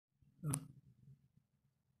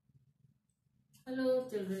Hello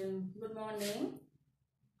children, good morning.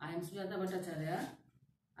 I am Sujata Bhattacharya.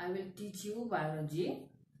 I will teach you biology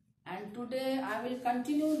and today I will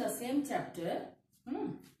continue the same chapter.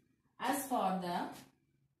 As for the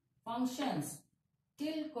functions,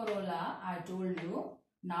 till corolla I told you.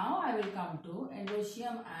 Now I will come to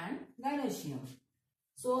endoecium and gynoecium.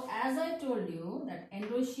 So as I told you that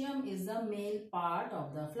endoecium is the male part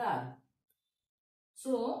of the flower.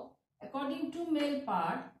 So according to male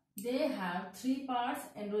part, they have three parts.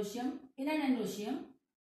 Endoecium. In an endoecium,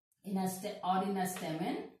 in a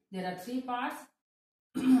stamen, there are three parts.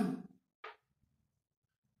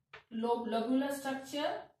 Lobular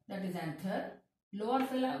structure, that is anther. Lower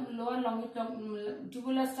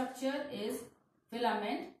tubular structure is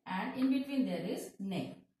filament, and in between there is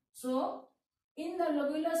neck. So in the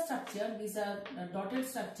lobular structure, these are the dotted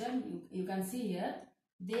structure. You can see here.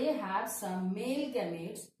 They have some male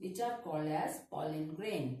gametes which are called as pollen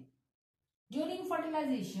grain. During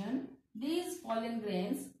fertilization, these pollen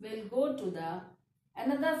grains will go to the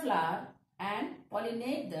another flower and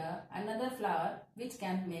pollinate the another flower, which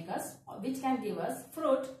can give us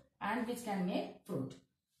fruit and which can make fruit.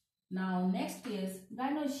 Now next is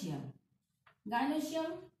gynoecium.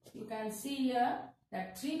 Gynoecium, you can see here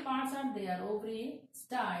that three parts are there: ovary,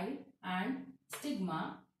 style and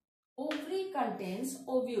stigma. Ovary contains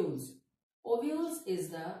ovules. Ovule is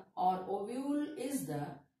the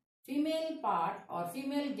female part or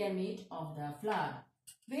female gamete of the flower,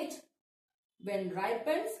 which when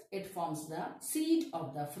ripens it forms the seed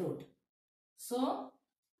of the fruit. So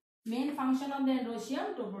main function of the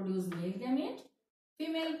endoecium to produce male gamete.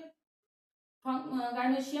 Female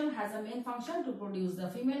gynoecium has a main function to produce the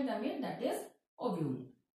female gamete, that is ovule.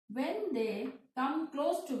 When they come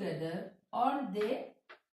close together or they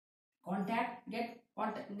contact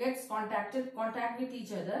with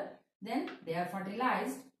each other, then they are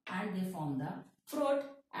fertilized and they form the fruit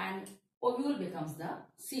and ovule becomes the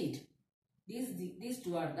seed. These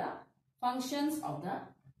two are the functions of the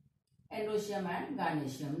endoecium and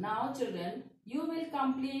gynoecium. Now children, you will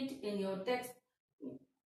complete in your text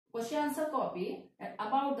question answer copy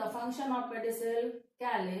about the function of pedicel,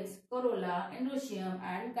 calyx, corolla, endoecium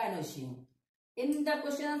and gynoecium. In the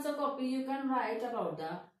question answer copy, you can write about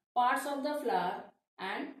the parts of the flower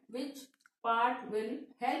and which part will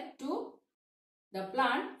help to the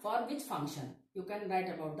plant for which function. You can write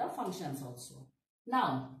about the functions also.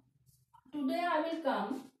 Now, today I will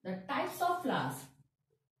come the types of flowers.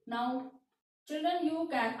 Now, children, you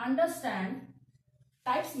can understand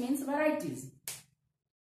types means varieties.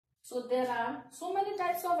 So, there are so many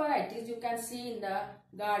types of varieties you can see in the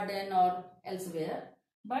garden or elsewhere.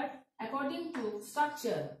 But according to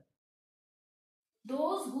structure,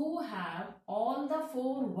 those who have all the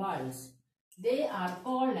four whorls, they are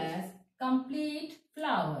called as complete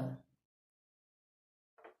flower,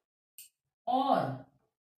 or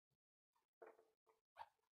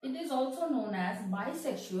it is also known as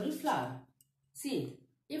bisexual flower. See,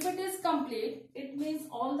 if it is complete, it means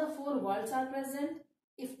all the four whorls are present.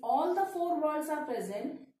 If all the four whorls are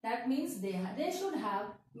present, that means they should have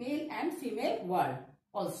male and female whorl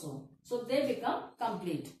also. So they become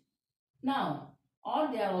complete. Now, or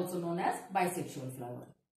they are also known as bisexual flower.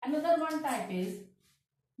 Another one type is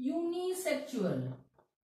unisexual.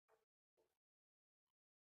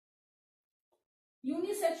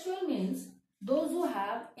 Unisexual means those who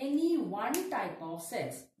have any one type of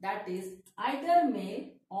sex, that is either male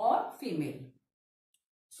or female.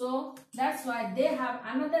 So that's why they have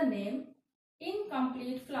another name,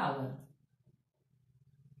 incomplete flower.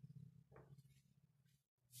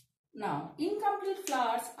 Now, incomplete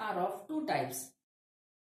flowers are of two types.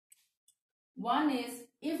 One is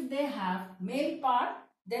if they have male part,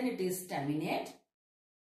 then it is staminate,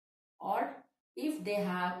 or if they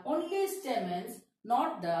have only stamens,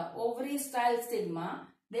 not the ovary style stigma,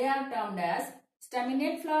 they are termed as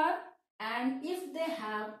staminate flower, and if they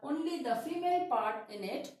have only the female part in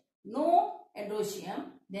it, no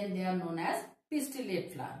endoecium, then they are known as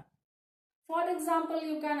pistillate flower. For example,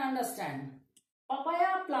 you can understand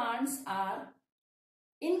papaya plants are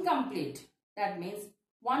incomplete. That means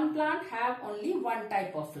one plant have only one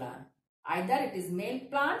type of flower. Either it is male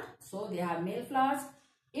plant, so they have male flowers.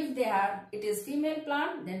 If it is female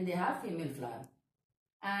plant, then they have female flower.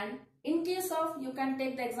 And in case of, you can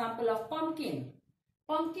take the example of pumpkin.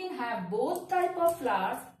 Pumpkin have both type of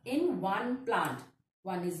flowers in one plant.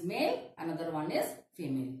 One is male, another one is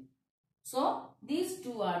female. So these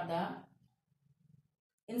two are the,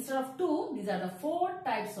 instead of two, these are the four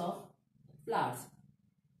types of flowers.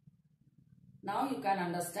 Now you can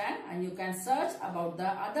understand and you can search about the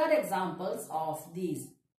other examples of these.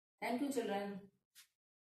 Thank you children.